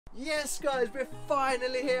Yes guys, we're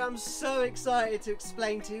finally here. I'm so excited to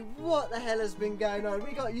explain to you what the hell has been going on.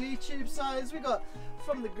 We got YouTube signs, we got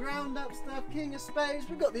from the ground up stuff, Kiing of Spades,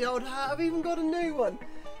 we got the old hat, I've even got a new one.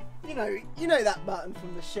 You know that button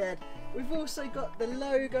from the shed. We've also got the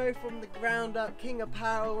logo from the ground up, Kiing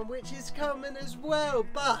Apparel, which is coming as well.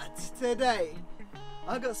 But today,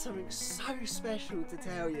 I've got something so special to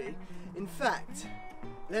tell you. In fact,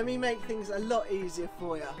 let me make things a lot easier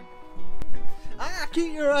for you.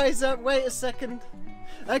 Keep your eyes up, wait a second.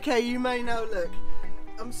 Okay, you may now look.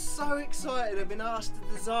 I'm so excited. I've been asked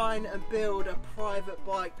to design and build a private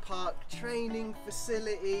bike park training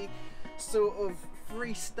facility, sort of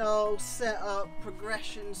freestyle setup,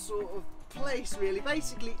 progression sort of place really.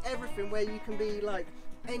 Basically everything where you can be like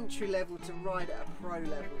entry level to ride at a pro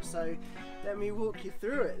level. So let me walk you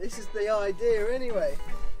through it. This is the idea anyway.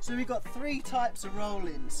 So we've got 3 types of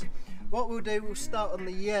roll-ins. What we'll do, we'll start on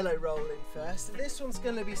the yellow roll-in first. This one's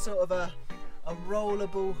going to be sort of a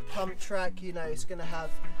rollable pump track. You know, it's going to have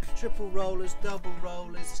triple rollers, double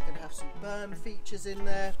rollers, it's going to have some berm features in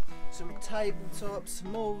there, some tabletops,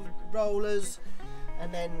 more rollers,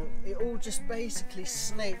 and then it all just basically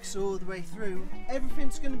snakes all the way through.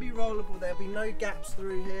 Everything's going to be rollable, there'll be no gaps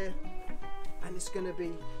through here, and it's going to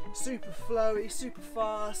be super flowy, super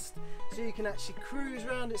fast, so you can actually cruise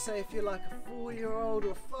around it. Say if you're like a 4-year-old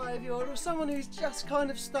or a 5-year-old or someone who's just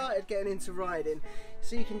kind of started getting into riding,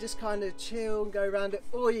 so you can just kind of chill and go around it,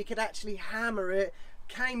 or you could actually hammer it,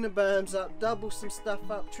 cane the berms up, double some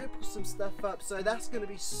stuff up, triple some stuff up. So that's going to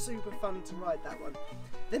be super fun to ride that one.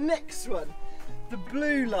 The next one, the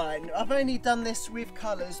blue line. I've only done this with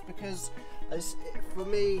colours because for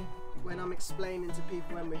me, when I'm explaining to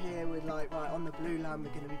people when we're here, we're like, right, on the blue line we're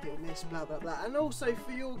going to be doing this, blah blah blah, and also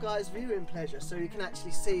for your guys' viewing pleasure, so you can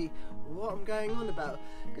actually see what I'm going on about,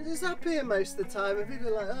 because it's up here most of the time and people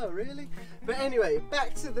are like, oh really? But anyway,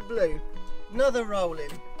 back to the blue. Another rolling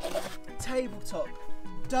tabletop,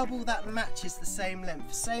 double that matches the same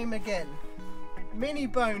length, same again, mini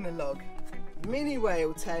boner log, mini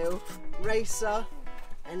whale tail, racer,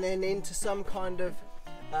 and then into some kind of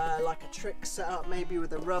like a trick setup, maybe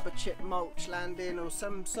with a rubber chip mulch landing or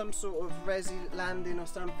some sort of resi landing or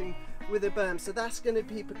something with a berm. So that's going to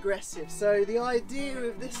be progressive. So the idea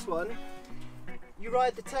of this one, you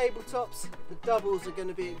ride the tabletops, the doubles are going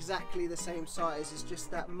to be exactly the same size. It's just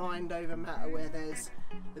that mind over matter where there's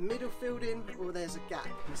the middle filled in or there's a gap.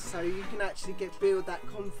 So you can actually build that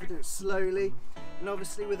confidence slowly, and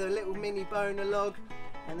obviously with a little mini boner log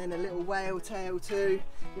and then a little whale tail too.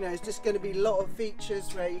 You know, it's just going to be a lot of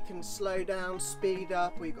features where you can slow down, speed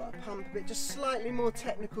up, or you've got to pump a bit, just slightly more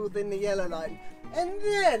technical than the yellow line. And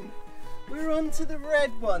then we're on to the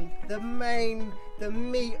red one, the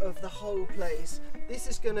meat of the whole place. This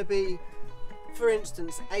is going to be, for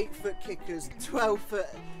instance, 8-foot kickers, 12-foot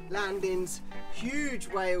landings, huge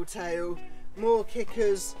whale tail, more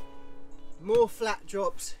kickers, more flat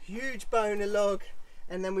drops, huge boner log,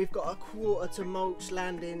 and then we've got a 1/4 to mulch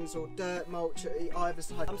landings or dirt mulch at either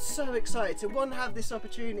side. I'm so excited to, 1, have this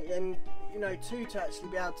opportunity, and 2, to actually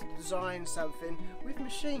be able to design something with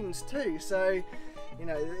machines too. So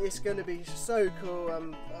it's going to be so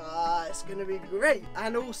cool. It's going to be great.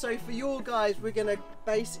 And also for your guys, we're going to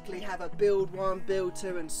basically have a build 1, build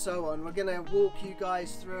 2, and so on. We're going to walk you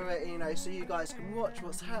guys through it, so you guys can watch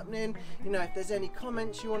what's happening. If there's any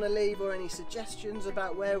comments you want to leave or any suggestions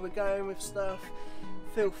about where we're going with stuff,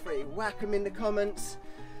 feel free, whack them in the comments.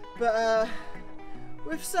 But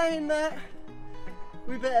with saying that,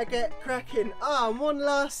 we better get cracking. And one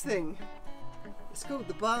last thing, it's called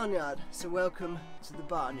the barnyard, so welcome to the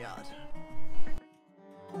barnyard.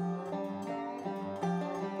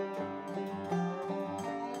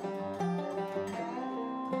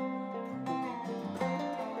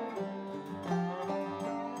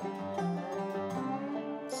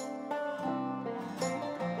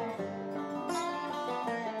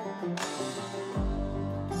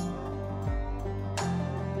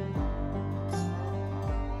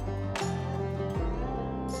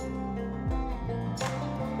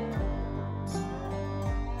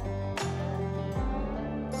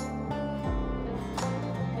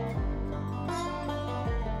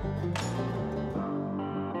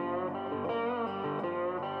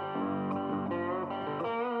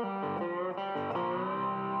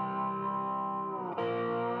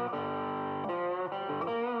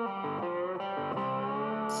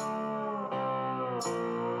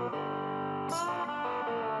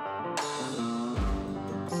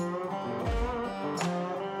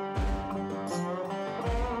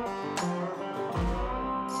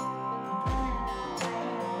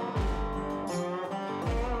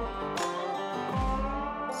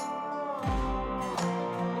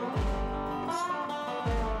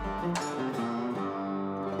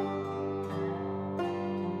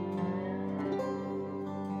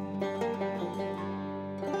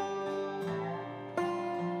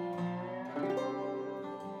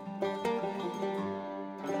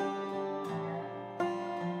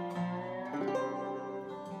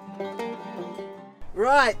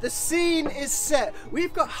 Right, the scene is set.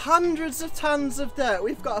 We've got hundreds of tons of dirt.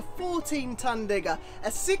 We've got a 14-ton digger, a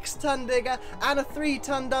 6-ton digger, and a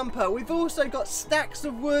 3-ton dumper. We've also got stacks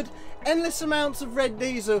of wood, endless amounts of red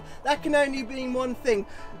diesel. That can only mean one thing.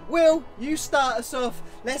 Will, you start us off.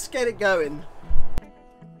 Let's get it going.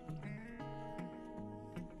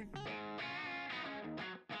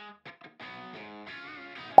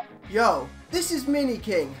 Yo, this is Mini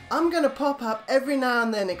King. I'm going to pop up every now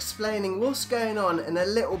and then explaining what's going on in a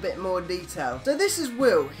little bit more detail. So this is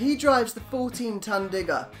Will. He drives the 14-ton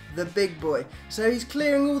digger, the big boy. So he's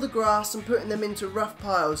clearing all the grass and putting them into rough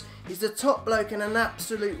piles. He's the top bloke and an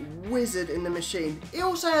absolute wizard in the machine. He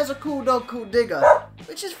also has a cool dog called Digger,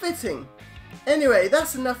 which is fitting. Anyway,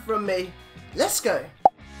 that's enough from me. Let's go.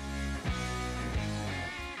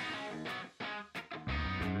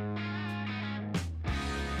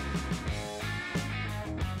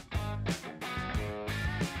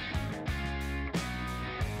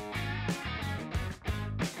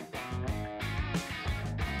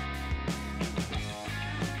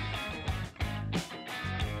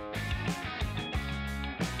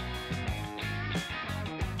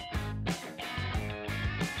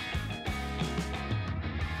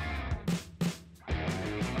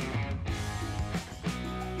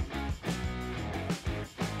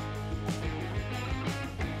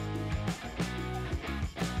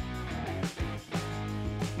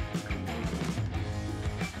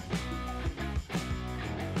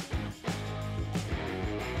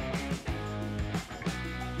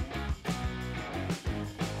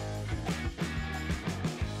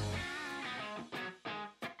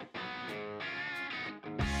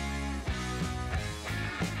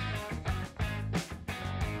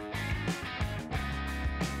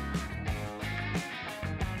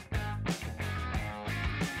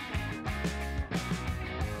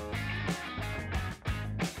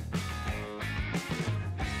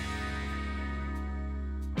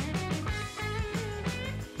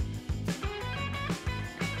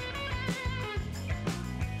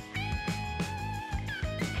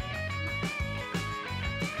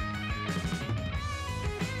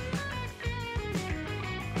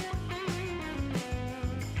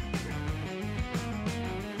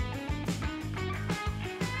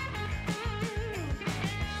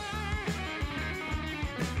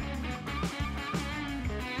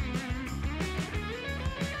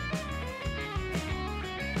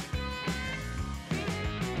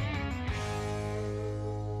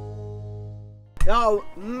 Oh,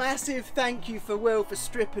 massive thank you for Will for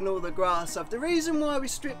stripping all the grass off. The reason why we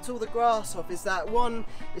stripped all the grass off is that one,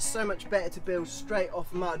 it's so much better to build straight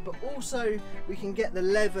off mud, but also we can get the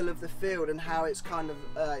level of the field and how it's kind of,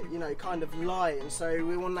 kind of lying. So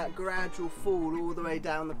we want that gradual fall all the way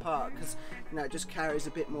down the park because, it just carries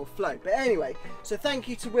a bit more flow. But anyway, so thank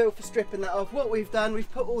you to Will for stripping that off. What we've done,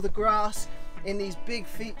 we've put all the grass in these big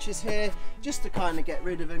features here just to kind of get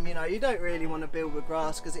rid of them. You don't really want to build with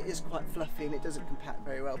grass because it is quite fluffy and it doesn't compact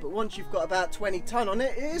very well, but once you've got about 20 ton on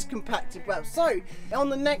it, it is compacted well. So on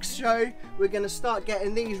the next show we're going to start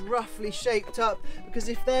getting these roughly shaped up, because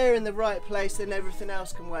if they're in the right place then everything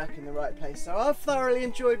else can work in the right place. So I've thoroughly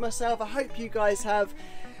enjoyed myself, I hope you guys have,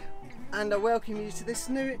 and I welcome you to this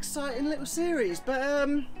new exciting little series. But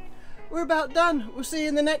we're about done. We'll see you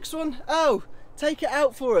in the next one. Oh, take it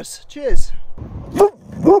out for us. Cheers.